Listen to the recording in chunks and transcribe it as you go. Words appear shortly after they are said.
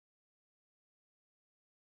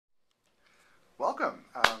welcome.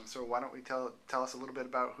 So why don't we tell us a little bit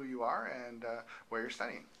about who you are and where you're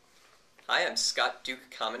studying? Hi, I'm Scott Duke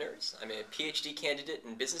Kominers. I'm a PhD candidate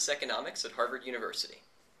in business economics at Harvard University.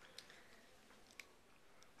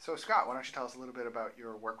 So Scott, why don't you tell us a little bit about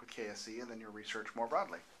your work with KSC and then your research more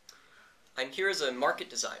broadly? I'm here as a market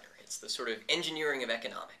designer. It's the sort of engineering of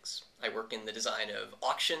economics. I work in the design of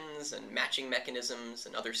auctions and matching mechanisms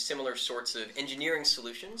and other similar sorts of engineering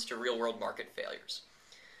solutions to real-world market failures.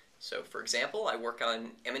 So, for example, I work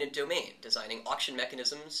on eminent domain, designing auction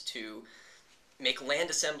mechanisms to make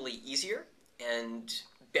land assembly easier and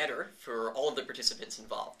better for all of the participants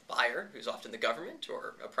involved. The buyer, who's often the government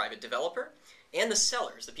or a private developer, and the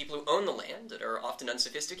sellers, the people who own the land that are often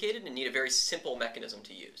unsophisticated and need a very simple mechanism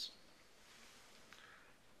to use.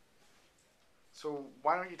 So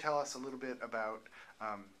why don't you tell us a little bit about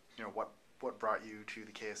what brought you to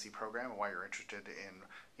the KSC program and why you're interested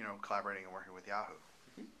in collaborating and working with Yahoo?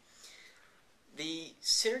 The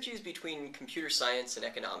synergies between computer science and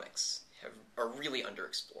economics are really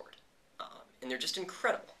underexplored, and they're just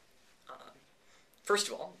incredible. First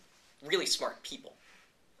of all, really smart people.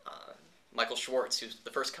 Michael Schwartz, who's the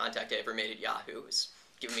first contact I ever made at Yahoo, has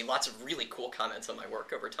given me lots of really cool comments on my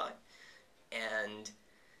work over time, and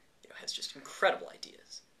has just incredible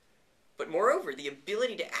ideas. But moreover, the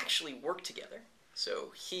ability to actually work together.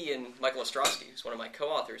 So he and Michael Ostrowski, who's one of my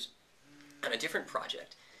co-authors on a different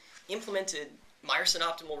project, implemented Meyerson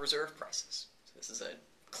optimal reserve prices. So this is a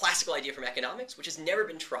classical idea from economics, which has never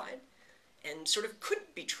been tried, and sort of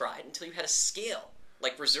couldn't be tried until you had a scale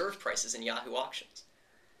like reserve prices in Yahoo auctions.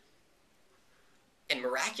 And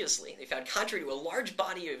miraculously, they found, contrary to a large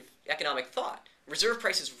body of economic thought, reserve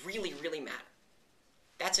prices really, really matter.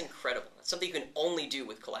 That's incredible. That's something you can only do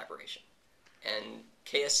with collaboration. And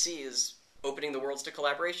KSC is opening the worlds to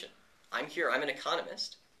collaboration. I'm here, I'm an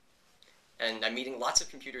economist, and I'm meeting lots of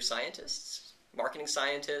computer scientists, marketing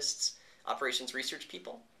scientists, operations research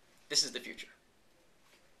people. This is the future.